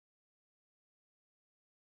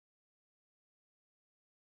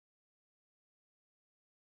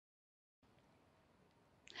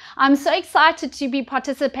I'm so excited to be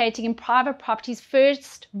participating in Private Property's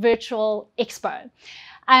first virtual expo.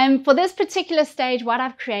 For this particular stage, what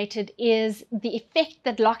I've created is the effect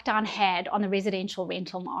that lockdown had on the residential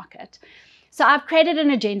rental market. So I've created an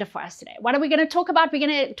agenda for us today. What are we going to talk about? We're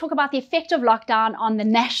going to talk about the effect of lockdown on the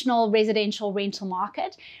national residential rental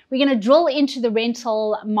market. We're going to drill into the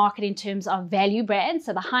rental market in terms of value brands,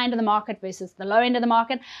 so the high end of the market versus the low end of the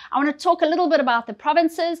market. I want to talk a little bit about the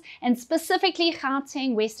provinces and specifically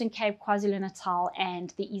Gauteng, Western Cape, KwaZulu-Natal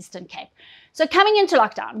and the Eastern Cape. So coming into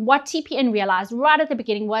lockdown, what TPN realized right at the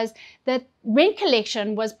beginning was that rent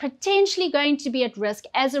collection was potentially going to be at risk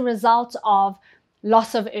as a result of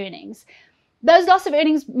loss of earnings. Those loss of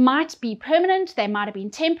earnings might be permanent, they might have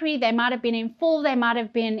been temporary, they might have been in full, they might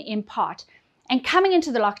have been in part. And coming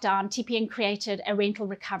into the lockdown, TPN created a rental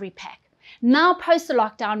recovery pack. Now post the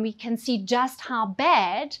lockdown, we can see just how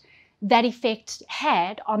bad that effect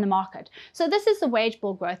had on the market. So this is the wage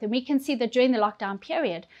bill growth, and we can see that during the lockdown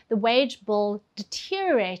period, the wage bill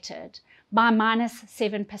deteriorated by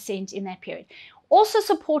 -7% in that period. Also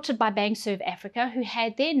supported by Bankserv Africa, who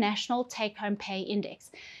had their National Take-Home Pay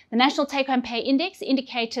Index. The National Take-Home Pay Index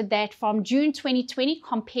indicated that from June 2020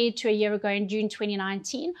 compared to a year ago in June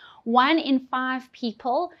 2019, 1 in 5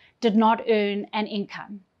 people did not earn an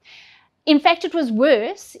income. In fact, it was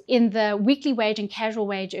worse in the weekly wage and casual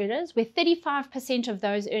wage earners, where 35% of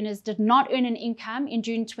those earners did not earn an income in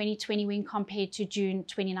June 2020 when compared to June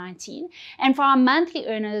 2019. And for our monthly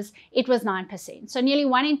earners, it was 9%. So nearly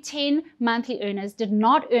 1 in 10 monthly earners did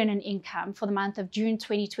not earn an income for the month of June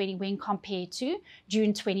 2020 when compared to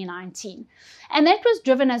June 2019. And that was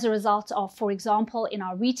driven as a result of, for example, in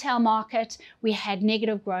our retail market, we had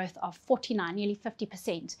negative growth of 49, nearly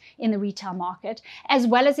 50% in the retail market, as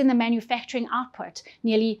well as in the manufacturing output,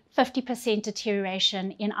 nearly 50%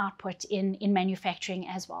 deterioration in output in manufacturing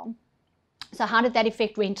as well. So how did that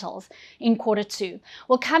affect rentals in Q2?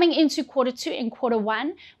 Well, coming into Q2, in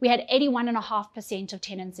Q1, we had 81.5% of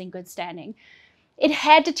tenants in good standing. It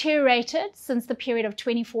had deteriorated since the period of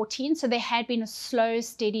 2014, so there had been a slow,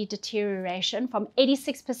 steady deterioration from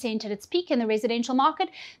 86% at its peak in the residential market.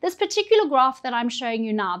 This particular graph that I'm showing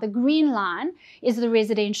you now, the green line is the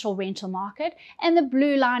residential rental market, and the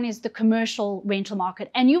blue line is the commercial rental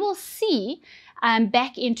market. And you will see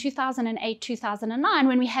back in 2008, 2009,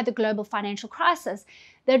 when we had the global financial crisis,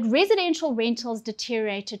 that residential rentals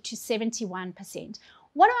deteriorated to 71%.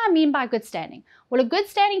 What do I mean by good standing? Well, a good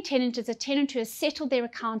standing tenant is a tenant who has settled their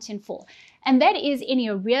account in full. And that is any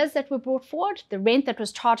arrears that were brought forward, the rent that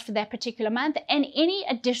was charged for that particular month, and any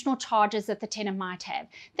additional charges that the tenant might have.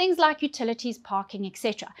 Things like utilities, parking,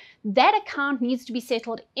 etc. That account needs to be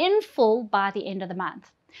settled in full by the end of the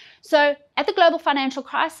month. So at the global financial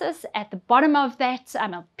crisis, at the bottom of that,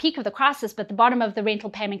 peak of the crisis, but the bottom of the rental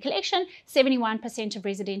payment collection, 71% of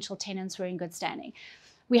residential tenants were in good standing.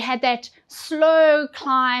 We had that slow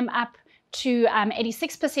climb up to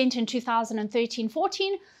 86% in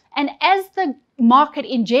 2013-14. And as the market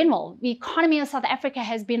in general, the economy of South Africa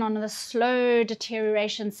has been on a slow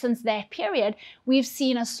deterioration since that period, we've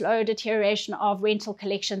seen a slow deterioration of rental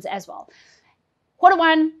collections as well.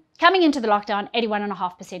 Q1, coming into the lockdown,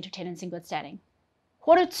 81.5% of tenants in good standing.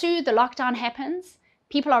 Q2, the lockdown happens.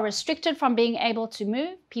 People are restricted from being able to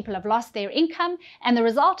move. People have lost their income. And the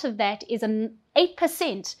result of that is an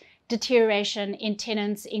 8% deterioration in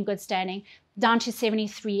tenants in good standing, down to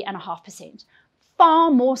 73.5%.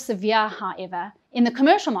 Far more severe, however, in the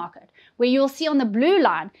commercial market, where you'll see on the blue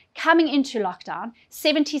line, coming into lockdown,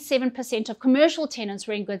 77% of commercial tenants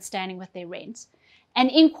were in good standing with their rents.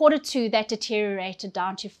 And in Q2, that deteriorated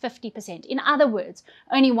down to 50%. In other words,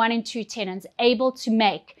 only 1 in 2 tenants able to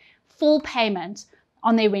make full payment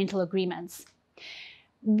on their rental agreements.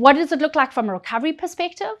 What does it look like from a recovery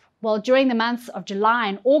perspective? Well, during the months of July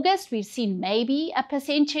and August, we've seen maybe a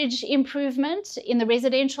percentage improvement in the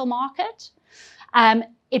residential market.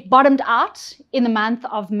 It bottomed out in the month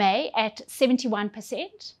of May at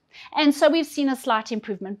 71%. And so we've seen a slight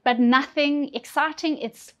improvement, but nothing exciting.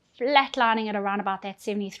 It's flatlining at around about that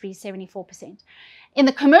 73, 74%. In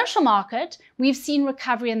the commercial market, we've seen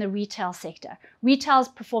recovery in the retail sector. Retail is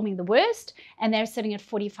performing the worst, and they're sitting at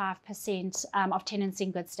 45% of tenants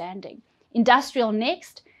in good standing. Industrial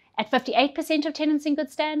next, at 58% of tenants in good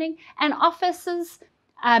standing, and offices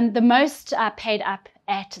the most paid up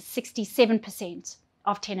at 67%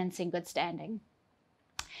 of tenants in good standing.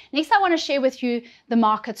 Next, I want to share with you the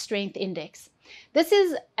Market Strength Index. This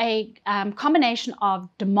is a combination of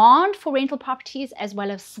demand for rental properties as well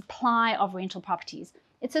as supply of rental properties.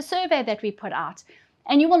 It's a survey that we put out.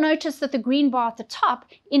 And you will notice that the green bar at the top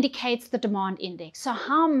indicates the demand index. So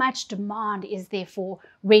how much demand is there for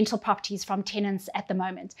rental properties from tenants at the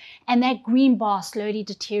moment? And that green bar slowly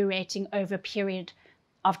deteriorating over a period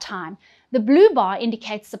of time. The blue bar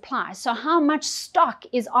indicates supply. So how much stock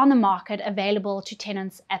is on the market available to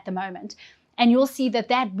tenants at the moment? And you'll see that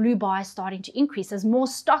that blue bar is starting to increase as more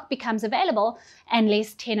stock becomes available and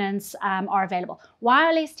less tenants are available. Why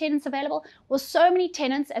are less tenants available? Well, so many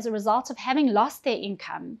tenants, as a result of having lost their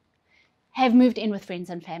income, have moved in with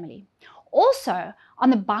friends and family. Also,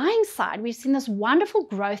 on the buying side, we've seen this wonderful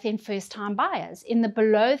growth in first-time buyers in the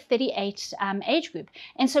below 38 age group.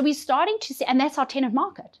 And so we're starting to see, and that's our tenant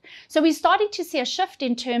market. So we're starting to see a shift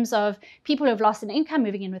in terms of people who have lost an income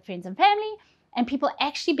moving in with friends and family, and people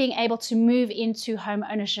actually being able to move into home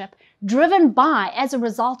ownership, driven by, as a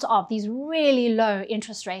result of these really low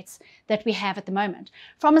interest rates that we have at the moment.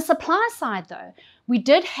 From a supply side, though, we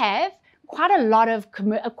did have quite a lot of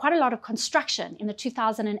construction in the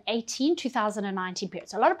 2018-2019 period.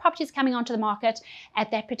 So a lot of properties coming onto the market at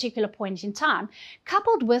that particular point in time.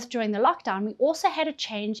 Coupled with, during the lockdown, we also had a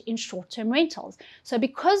change in short-term rentals. So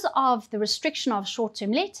because of the restriction of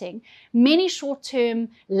short-term letting, many short-term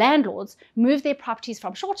landlords moved their properties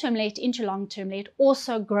from short-term let into long-term let,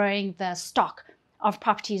 also growing the stock of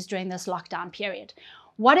properties during this lockdown period.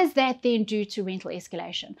 What does that then do to rental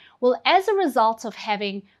escalation? Well, as a result of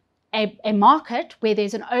having a market where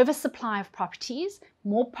there's an oversupply of properties,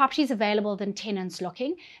 more properties available than tenants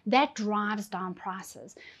looking, that drives down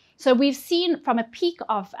prices. So we've seen from a peak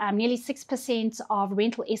of nearly 6% of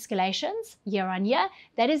rental escalations year on year,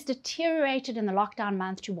 that is deteriorated in the lockdown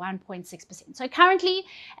month to 1.6%. So currently,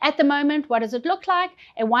 at the moment, what does it look like?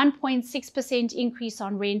 A 1.6% increase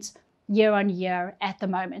on rent year on year at the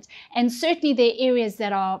moment. And certainly there are areas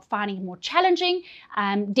that are finding it more challenging.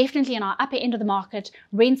 Definitely in our upper end of the market,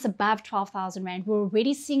 rents above 12,000 Rand, we're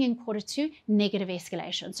already seeing in Q2 negative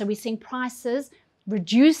escalation. So we're seeing prices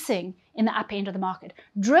reducing in the upper end of the market,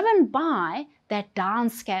 driven by that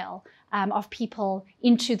downscale of people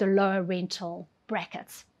into the lower rental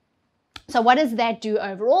brackets. So what does that do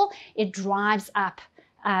overall? It drives up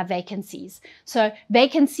vacancies. So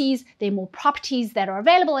vacancies, there are more properties that are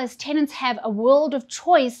available as tenants have a world of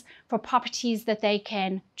choice for properties that they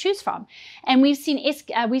can choose from. And we've seen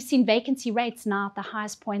vacancy rates now at the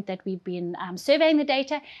highest point that we've been surveying the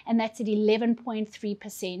data, and that's at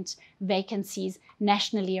 11.3% vacancies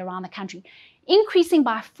nationally around the country, increasing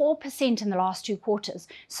by 4% in the last 2 quarters.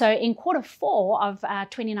 So in Q4 of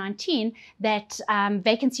 2019, that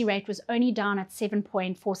vacancy rate was only down at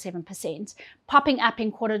 7.47%, popping up in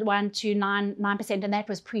Q1 to 9%, and that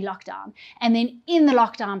was pre-lockdown. And then in the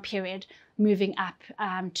lockdown period, moving up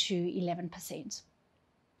to 11%.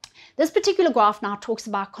 This particular graph now talks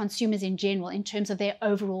about consumers in general in terms of their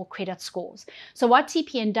overall credit scores. So what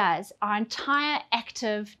TPN does, our entire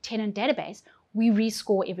active tenant database, we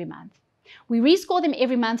rescore every month. We rescore them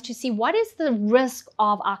every month to see what is the risk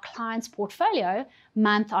of our client's portfolio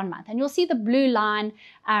month on month. And you'll see the blue line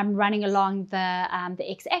running along the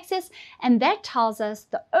x-axis, and that tells us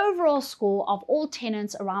the overall score of all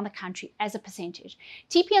tenants around the country as a percentage.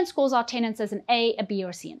 TPN scores our tenants as an A, a B,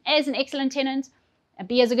 or a C. An A is an excellent tenant, a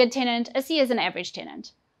B is a good tenant, a C is an average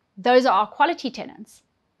tenant. Those are our quality tenants.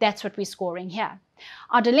 That's what we're scoring here.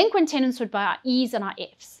 Our delinquent tenants would be our E's and our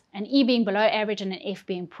F's, an E being below average and an F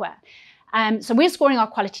being poor. So we're scoring our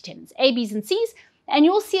quality tenants, A, B's, and C's. And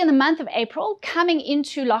you'll see in the month of April, coming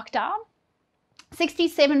into lockdown,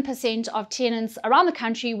 67% of tenants around the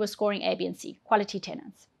country were scoring A, B, and C, quality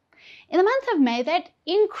tenants. In the month of May, that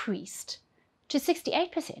increased to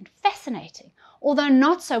 68%. Fascinating, although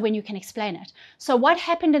not so when you can explain it. So what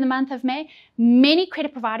happened in the month of May? Many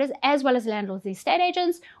credit providers, as well as landlords and estate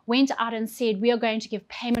agents, went out and said, we are going to give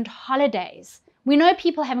payment holidays. We know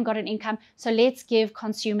people haven't got an income, so let's give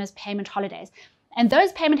consumers payment holidays. And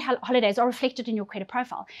those payment holidays are reflected in your credit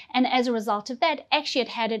profile. And as a result of that, actually it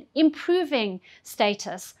had an improving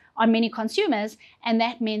status on many consumers, and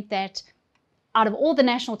that meant that out of all the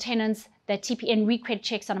national tenants that TPN re-credit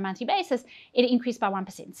checks on a monthly basis, it increased by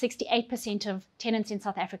 1%. 68% of tenants in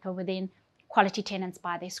South Africa were then quality tenants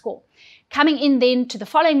by their score. Coming in then to the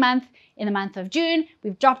following month, in the month of June,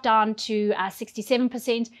 we've dropped down to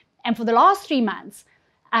 67%. And for the last 3 months,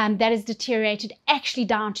 that has deteriorated actually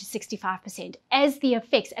down to 65% as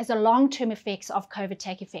the long-term effects of COVID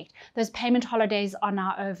take effect. Those payment holidays are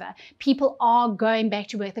now over. People are going back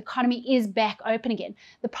to work. The economy is back open again.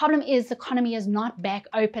 The problem is the economy is not back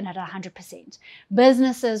open at 100%.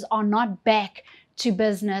 Businesses are not back to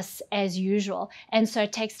business as usual. And so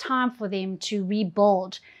it takes time for them to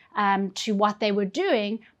rebuild to what they were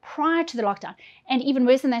doing prior to the lockdown. And even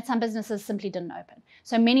worse than that, some businesses simply didn't open.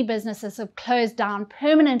 So many businesses have closed down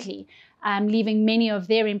permanently, leaving many of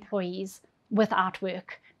their employees without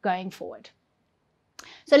work going forward.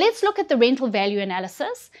 So let's look at the rental value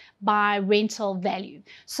analysis by rental value.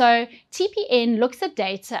 So TPN looks at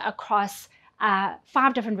data across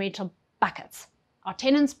 5 different rental buckets. Our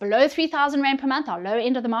tenants below 3,000 Rand per month, our low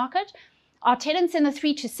end of the market. Our tenants in the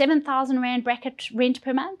 3,000 to 7,000 Rand bracket rent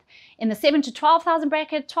per month. In the 7,000 to 12,000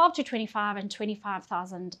 bracket, 12,000 to 25,000 and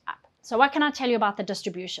 25,000 up. So what can I tell you about the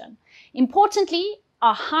distribution? Importantly,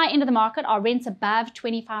 our high end of the market, our rents above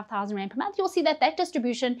 25,000 Rand per month, you'll see that that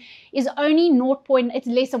distribution is only it's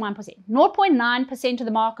less than 1%. 0.9% of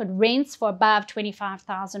the market rents for above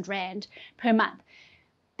 25,000 Rand per month.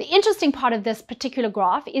 The interesting part of this particular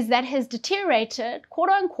graph is that has deteriorated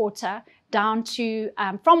quarter on quarter down to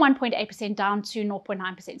from 1.8% down to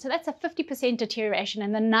 0.9%. So that's a 50% deterioration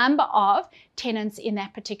in the number of tenants in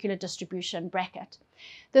that particular distribution bracket.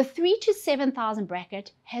 The 3,000 to 7,000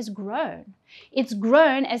 bracket has grown. It's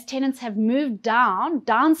grown as tenants have moved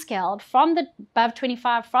downscaled from the above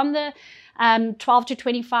 25, from the 12 to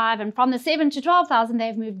 25, and from the 7 to 12,000,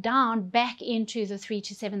 they've moved down back into the 3,000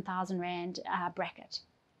 to 7,000 Rand bracket.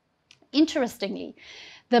 Interestingly,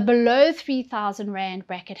 the below 3,000 Rand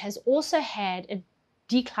bracket has also had a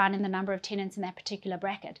decline in the number of tenants in that particular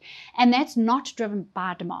bracket, and that's not driven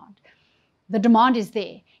by demand. The demand is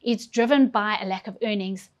there. It's driven by a lack of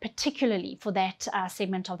earnings, particularly for that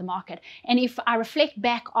segment of the market. And if I reflect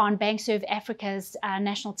back on Bankserve Africa's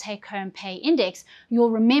National Take-Home Pay Index,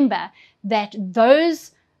 you'll remember that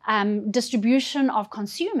those distribution of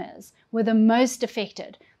consumers were the most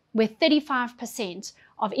affected, where 35%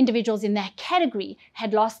 of individuals in that category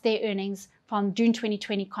had lost their earnings from June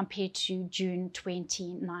 2020 compared to June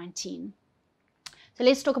 2019. So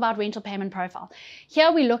let's talk about rental payment profile.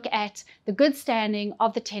 Here we look at the good standing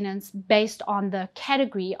of the tenants based on the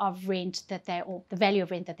category of rent that or the value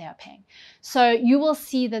of rent that they are paying. So you will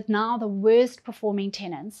see that now the worst performing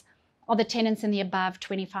tenants are the tenants in the above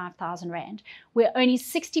 25,000 Rand, where only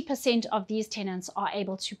 60% of these tenants are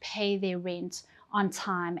able to pay their rent on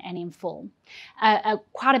time and in full.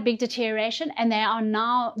 Quite a big deterioration, and they are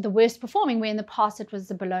now the worst performing, where in the past it was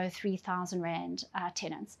the below 3,000 Rand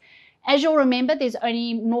tenants. As you'll remember, there's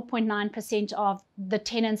only 0.9% of the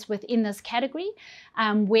tenants within this category,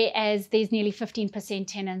 whereas there's nearly 15%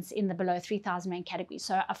 tenants in the below 3,000 Rand category.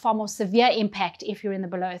 So a far more severe impact if you're in the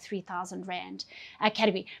below 3,000 Rand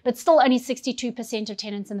category. But still only 62% of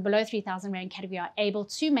tenants in the below 3,000 Rand category are able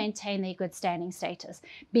to maintain their good standing status,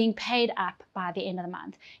 being paid up by the end of the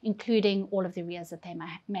month, including all of the arrears that they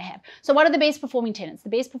may have. So what are the best performing tenants? The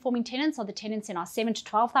best performing tenants are the tenants in our 7,000 to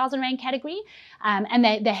 12,000 Rand category, and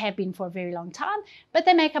they have been for a very long time, but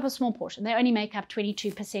they make up a small portion. They only make up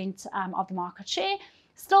 22% of the market share.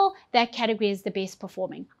 Still, that category is the best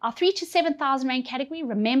performing. Our 3,000 to 7,000 Rand category,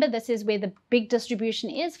 remember this is where the big distribution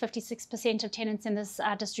is, 56% of tenants in this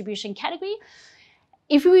distribution category.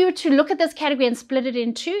 If we were to look at this category and split it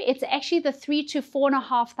in two, it's actually the 3,000 to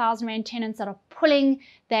 4,500 Rand tenants that are pulling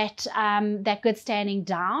that good standing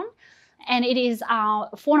down. And it is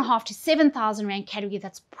our 4,500 to 7,000 Rand category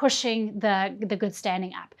that's pushing the good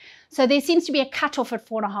standing up. So there seems to be a cutoff at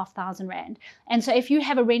 4,500 Rand. And so if you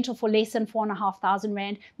have a rental for less than 4,500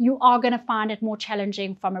 Rand, you are going to find it more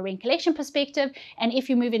challenging from a rent collection perspective. And if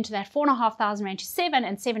you move into that 4,500 Rand to 7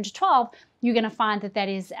 and 7 to 12, you're going to find that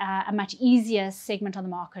is a much easier segment on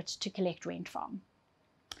the market to collect rent from.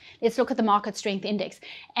 Let's look at the market strength index,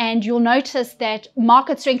 and you'll notice that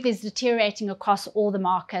market strength is deteriorating across all the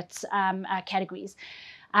market categories.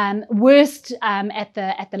 Worst at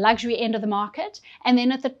the luxury end of the market, and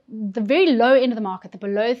then at the very low end of the market, the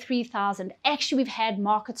below 3,000, actually we've had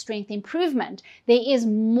market strength improvement. There is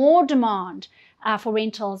more demand for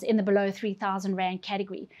rentals in the below 3,000 Rand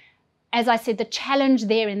category. As I said, the challenge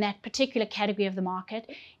there in that particular category of the market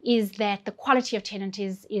is that the quality of tenant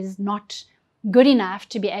is not good enough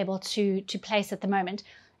to be able to place at the moment.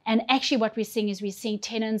 And actually what we're seeing is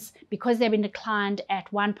tenants, because they've been declined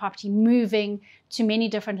at one property, moving to many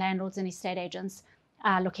different landlords and estate agents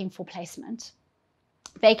looking for placement.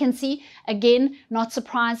 Vacancy, again, not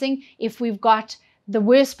surprising. If we've got the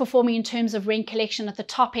worst performing in terms of rent collection at the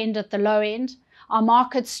top end, at the low end, our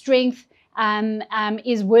market strength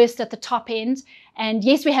is worst at the top end. And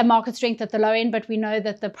yes, we have market strength at the low end, but we know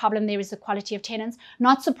that the problem there is the quality of tenants.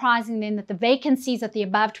 Not surprising then that the vacancies at the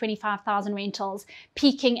above 25,000 rentals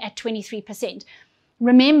peaking at 23%.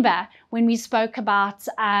 Remember when we spoke about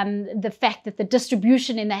the fact that the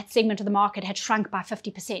distribution in that segment of the market had shrunk by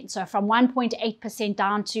 50%. So from 1.8%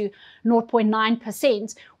 down to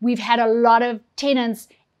 0.9%, we've had a lot of tenants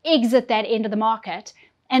exit that end of the market.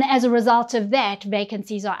 And as a result of that,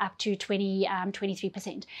 vacancies are up to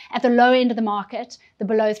 23%. At the low end of the market, the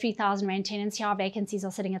below 3,000 Rand tenants here, our vacancies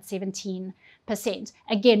are sitting at 17%.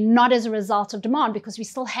 Again, not as a result of demand, because we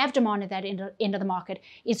still have demand at that end of the market.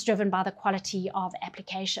 It's driven by the quality of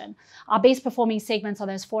application. Our best performing segments are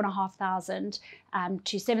those 4,500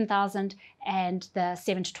 to 7,000 and the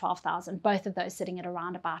 7 to 12,000, both of those sitting at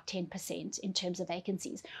around about 10% in terms of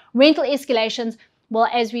vacancies. Rental escalations, well,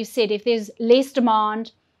 as we've said, if there's less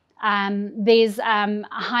demand, there's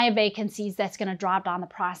higher vacancies, that's going to drive down the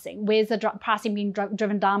pricing. Where's the pricing being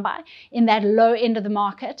driven down by? In that low end of the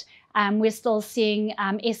market, we're still seeing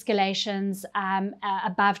escalations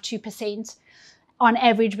above 2%. On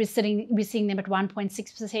average, we're seeing them at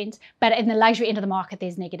 1.6%, but in the luxury end of the market,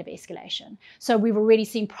 there's negative escalation. So we've already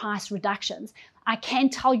seen price reductions. I can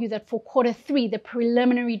tell you that for Q3, the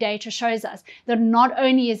preliminary data shows us that not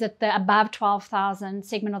only is it the above 12,000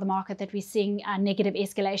 segment of the market that we're seeing negative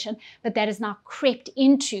escalation, but that has now crept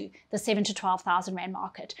into the 7 to 12,000 Rand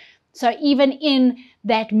market. So even in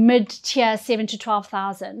that mid-tier 7 to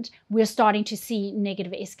 12,000, we're starting to see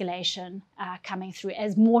negative escalation coming through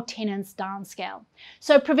as more tenants downscale.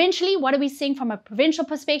 So provincially, what are we seeing from a provincial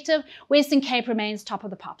perspective? Western Cape remains top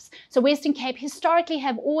of the pops. So Western Cape historically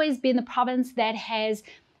have always been the province that has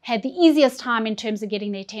had the easiest time in terms of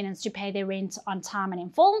getting their tenants to pay their rent on time and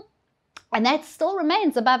in full. And that still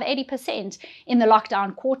remains above 80% in the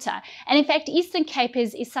lockdown quarter. And in fact, Eastern Cape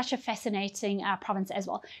is such a fascinating province as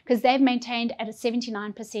well, because they've maintained at a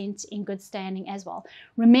 79% in good standing as well.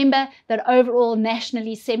 Remember that overall,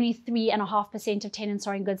 nationally, 73.5% of tenants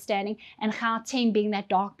are in good standing, and Gauteng, being that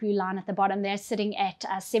dark blue line at the bottom, they're sitting at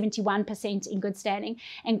 71% in good standing,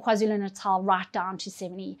 and KwaZulu-Natal right down to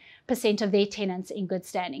 70% of their tenants in good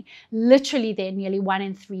standing. Literally, they're nearly 1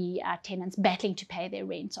 in 3 tenants battling to pay their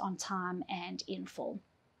rent on time and in full.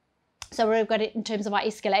 So we've got it in terms of our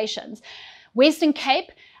escalations. Western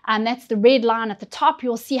Cape, and that's the red line at the top.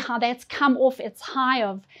 You'll see how that's come off its high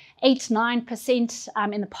of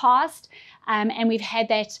 8-9% in the past, and we've had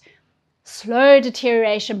that slow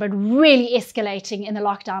deterioration, but really escalating in the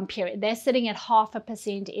lockdown period. They're sitting at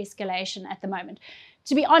 0.5% escalation at the moment.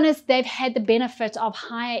 To be honest, they've had the benefit of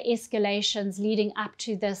higher escalations leading up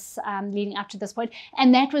to this point,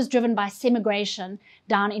 and that was driven by semigration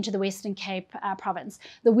down into the Western Cape province.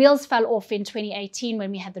 The wheels fell off in 2018 when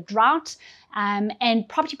we had the drought, and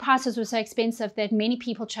property prices were so expensive that many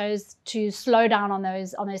people chose to slow down on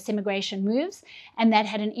those semigration moves, and that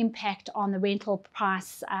had an impact on the rental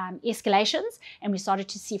price escalations. And we started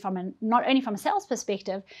to see not only from a sales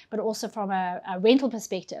perspective, but also from a rental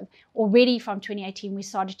perspective. Already from 2018, we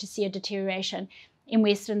started to see a deterioration in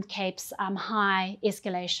Western Cape's high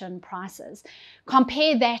escalation prices.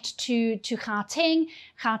 Compare that to Gauteng.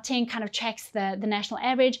 Gauteng kind of checks the national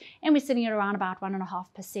average, and we're sitting at around about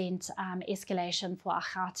 1.5% escalation for our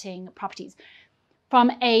Gauteng properties. From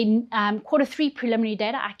a Q3 preliminary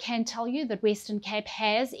data, I can tell you that Western Cape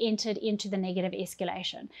has entered into the negative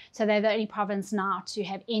escalation. So they're the only province now to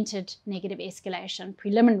have entered negative escalation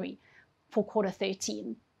preliminary for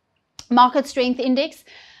Q13. Market Strength Index.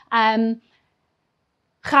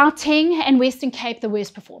 Gauteng and Western Cape, the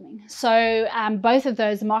worst performing. So both of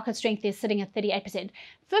those, market strength is sitting at 38%.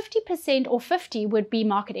 50% or 50 would be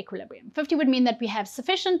market equilibrium. 50 would mean that we have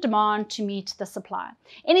sufficient demand to meet the supply.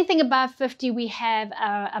 Anything above 50, we have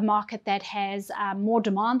a market that has more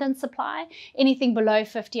demand than supply. Anything below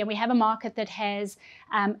 50, and we have a market that has,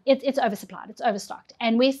 it's oversupplied, it's overstocked.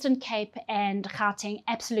 And Western Cape and Gauteng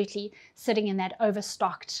absolutely sitting in that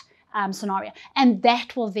overstocked scenario, and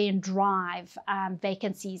that will then drive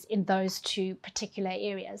vacancies in those two particular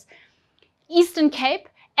areas. Eastern Cape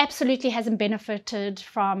absolutely hasn't benefited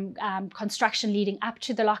from construction leading up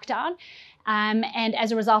to the lockdown, and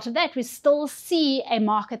as a result of that, we still see a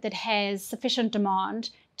market that has sufficient demand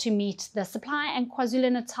to meet the supply, and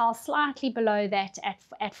KwaZulu-Natal slightly below that at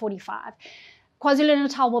 45.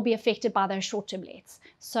 KwaZulu-Natal will be affected by those short-term lets.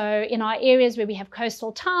 So in our areas where we have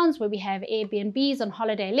coastal towns, where we have Airbnbs and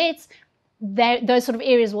holiday lets, those sort of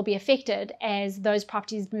areas will be affected as those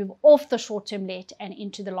properties move off the short-term let and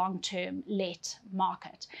into the long-term let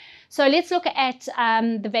market. So let's look at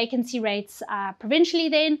the vacancy rates provincially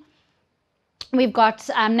then. We've got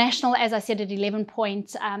national, as I said, at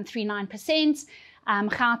 11.39%.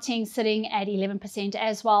 Gauteng sitting at 11%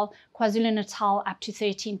 as well. KwaZulu-Natal up to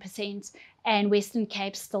 13%. And Western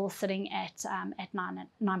Cape still sitting at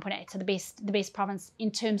 9.8, so the best province in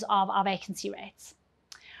terms of our vacancy rates.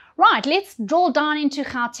 Right, let's drill down into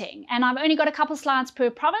Gauteng, and I've only got a couple slides per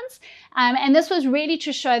province, and this was really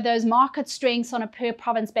to show those market strengths on a per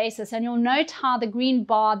province basis. And you'll note how the green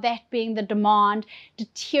bar, that being the demand,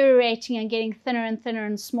 deteriorating and getting thinner and thinner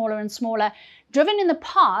and smaller, driven in the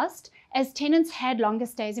past as tenants had longer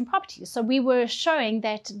stays in properties. So we were showing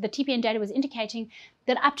that the TPN data was indicating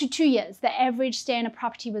that up to 2 years, the average stay in a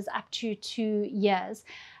property was up to 2 years.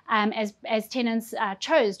 As tenants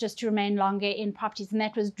chose just to remain longer in properties. And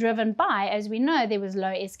that was driven by, as we know, there was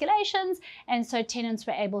low escalations, and so tenants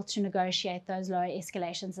were able to negotiate those lower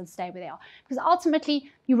escalations and stay where they are. Because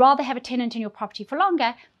ultimately, you rather have a tenant in your property for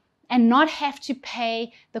longer and not have to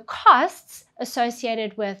pay the costs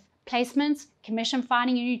associated with placements, commission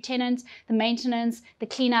finding a new tenant, the maintenance, the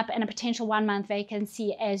cleanup, and a potential 1-month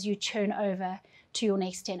vacancy as you turn over to your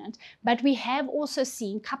next tenant. But we have also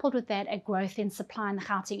seen, coupled with that, a growth in supply in the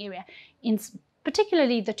Gauteng area, in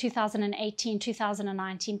particularly the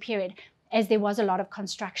 2018-2019 period, as there was a lot of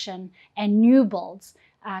construction and new builds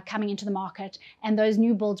coming into the market, and those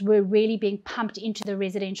new builds were really being pumped into the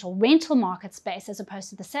residential rental market space as opposed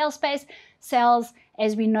to the sales space. Sales,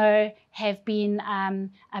 as we know, have been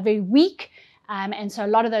very weak, and so a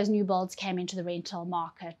lot of those new builds came into the rental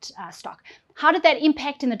market stock. How did that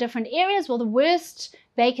impact in the different areas? Well, the worst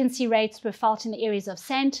vacancy rates were felt in the areas of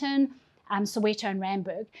Sandton, Soweto and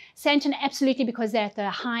Randburg. Sandton absolutely because they're at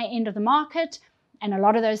the high end of the market and a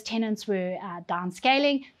lot of those tenants were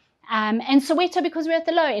downscaling. And Soweto because we're at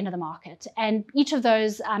the low end of the market, and each of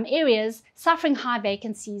those areas suffering high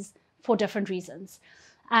vacancies for different reasons.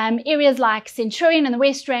 Areas like Centurion and the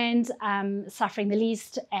West Rand suffering the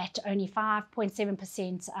least at only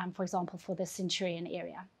 5.7%, for example, for the Centurion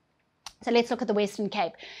area. So let's look at the Western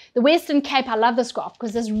Cape. The Western Cape, I love this graph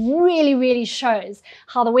because this really shows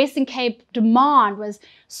how the Western Cape demand was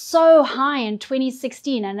so high in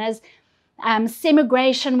 2016, and as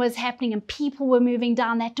semigration was happening and people were moving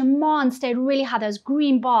down, that demand stayed really high. Those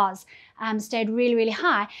green bars stayed really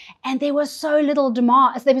high, and there was so little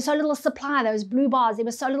demand, there was so little supply. Those blue bars, there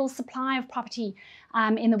was so little supply of property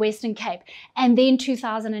in the Western Cape. And then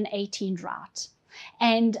 2018 drought,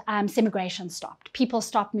 and semigration stopped. People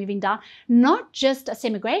stopped moving down. Not just a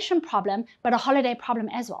semigration problem, but a holiday problem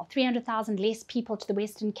as well. 300,000 less people to the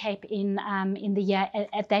Western Cape in the year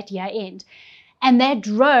at that year end, and that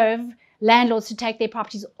drove landlords to take their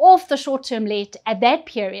properties off the short-term let at that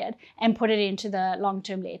period and put it into the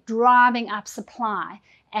long-term let, driving up supply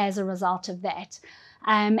as a result of that.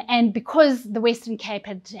 And because the Western Cape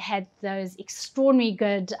had those extraordinary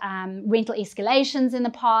good rental escalations in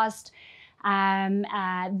the past,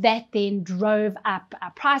 that then drove up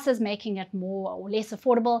prices, making it more or less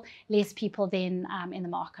affordable, less people then in the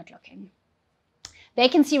market looking.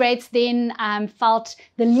 Vacancy rates then felt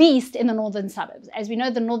the least in the northern suburbs. As we know,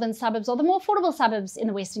 the northern suburbs are the more affordable suburbs in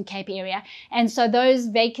the Western Cape area, and so those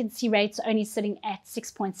vacancy rates only sitting at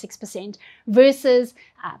 6.6% versus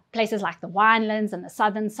places like the Winelands and the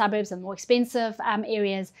southern suburbs and more expensive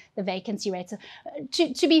areas, the vacancy rates.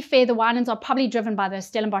 To be fair, the Winelands are probably driven by those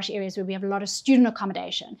Stellenbosch areas where we have a lot of student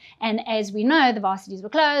accommodation, and as we know, the varsities were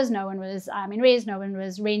closed, no one was in res, no one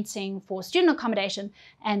was renting for student accommodation,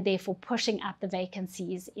 and therefore pushing up the vacancies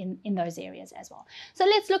in those areas as well. So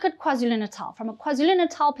let's look at KwaZulu-Natal. From a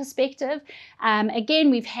KwaZulu-Natal perspective,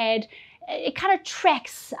 again, we've had, it kind of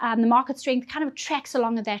tracks, the market strength kind of tracks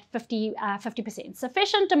along with that 50%.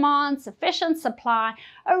 Sufficient demand, sufficient supply,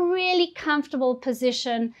 a really comfortable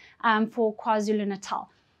position for KwaZulu-Natal.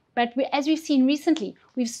 But as we've seen recently,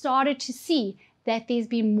 we've started to see that there's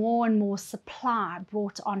been more and more supply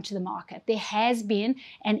brought onto the market. There has been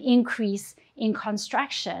an increase in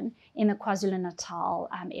construction in the KwaZulu-Natal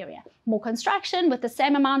area. More construction with the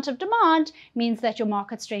same amount of demand means that your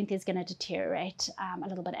market strength is going to deteriorate a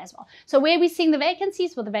little bit as well. So where are we seeing the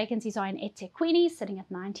vacancies? Well, the vacancies are in eThekwini, sitting at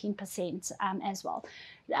 19% as well.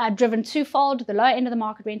 Driven twofold, the low end of the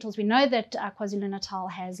market rentals. We know that KwaZulu-Natal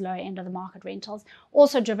has low end of the market rentals,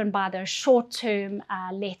 also driven by the short-term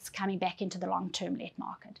lets coming back into the long-term let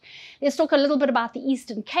market. Let's talk a little bit about the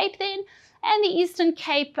Eastern Cape then. And the Eastern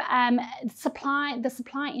Cape, the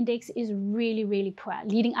supply index is really poor,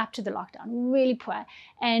 leading up to the lockdown, really poor,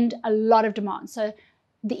 and a lot of demand. So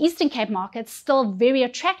the Eastern Cape market is still very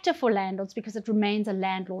attractive for landlords because it remains a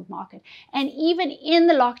landlord market. And even in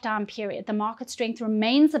the lockdown period, the market strength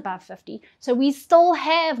remains above 50. So we still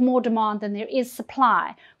have more demand than there is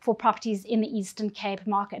supply for properties in the Eastern Cape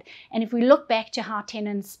market. And if we look back to how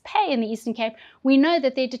tenants pay in the Eastern Cape, we know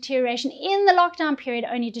that their deterioration in the lockdown period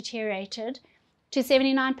only deteriorated to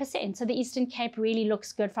 79%. So the Eastern Cape really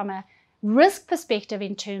looks good from a risk perspective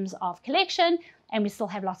in terms of collection, and we still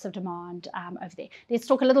have lots of demand over there. Let's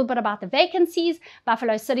talk a little bit about the vacancies.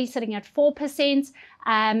 Buffalo City sitting at 4%,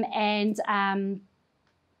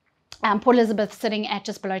 and Port Elizabeth sitting at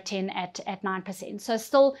just below 10 at 9%. So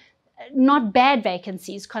still not bad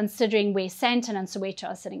vacancies considering where Sandton and Soweto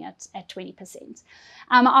are sitting at 20%.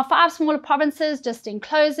 Our 5 smaller provinces, just in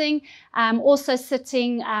closing, also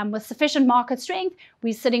sitting with sufficient market strength.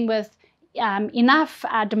 We're sitting with enough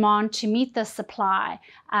demand to meet the supply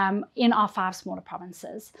in our 5 smaller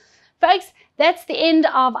provinces. Folks, that's the end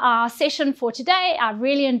of our session for today. I've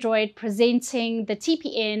really enjoyed presenting the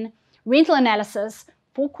TPN rental analysis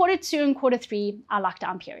for quarter 2 and quarter 3, our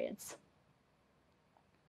lockdown periods.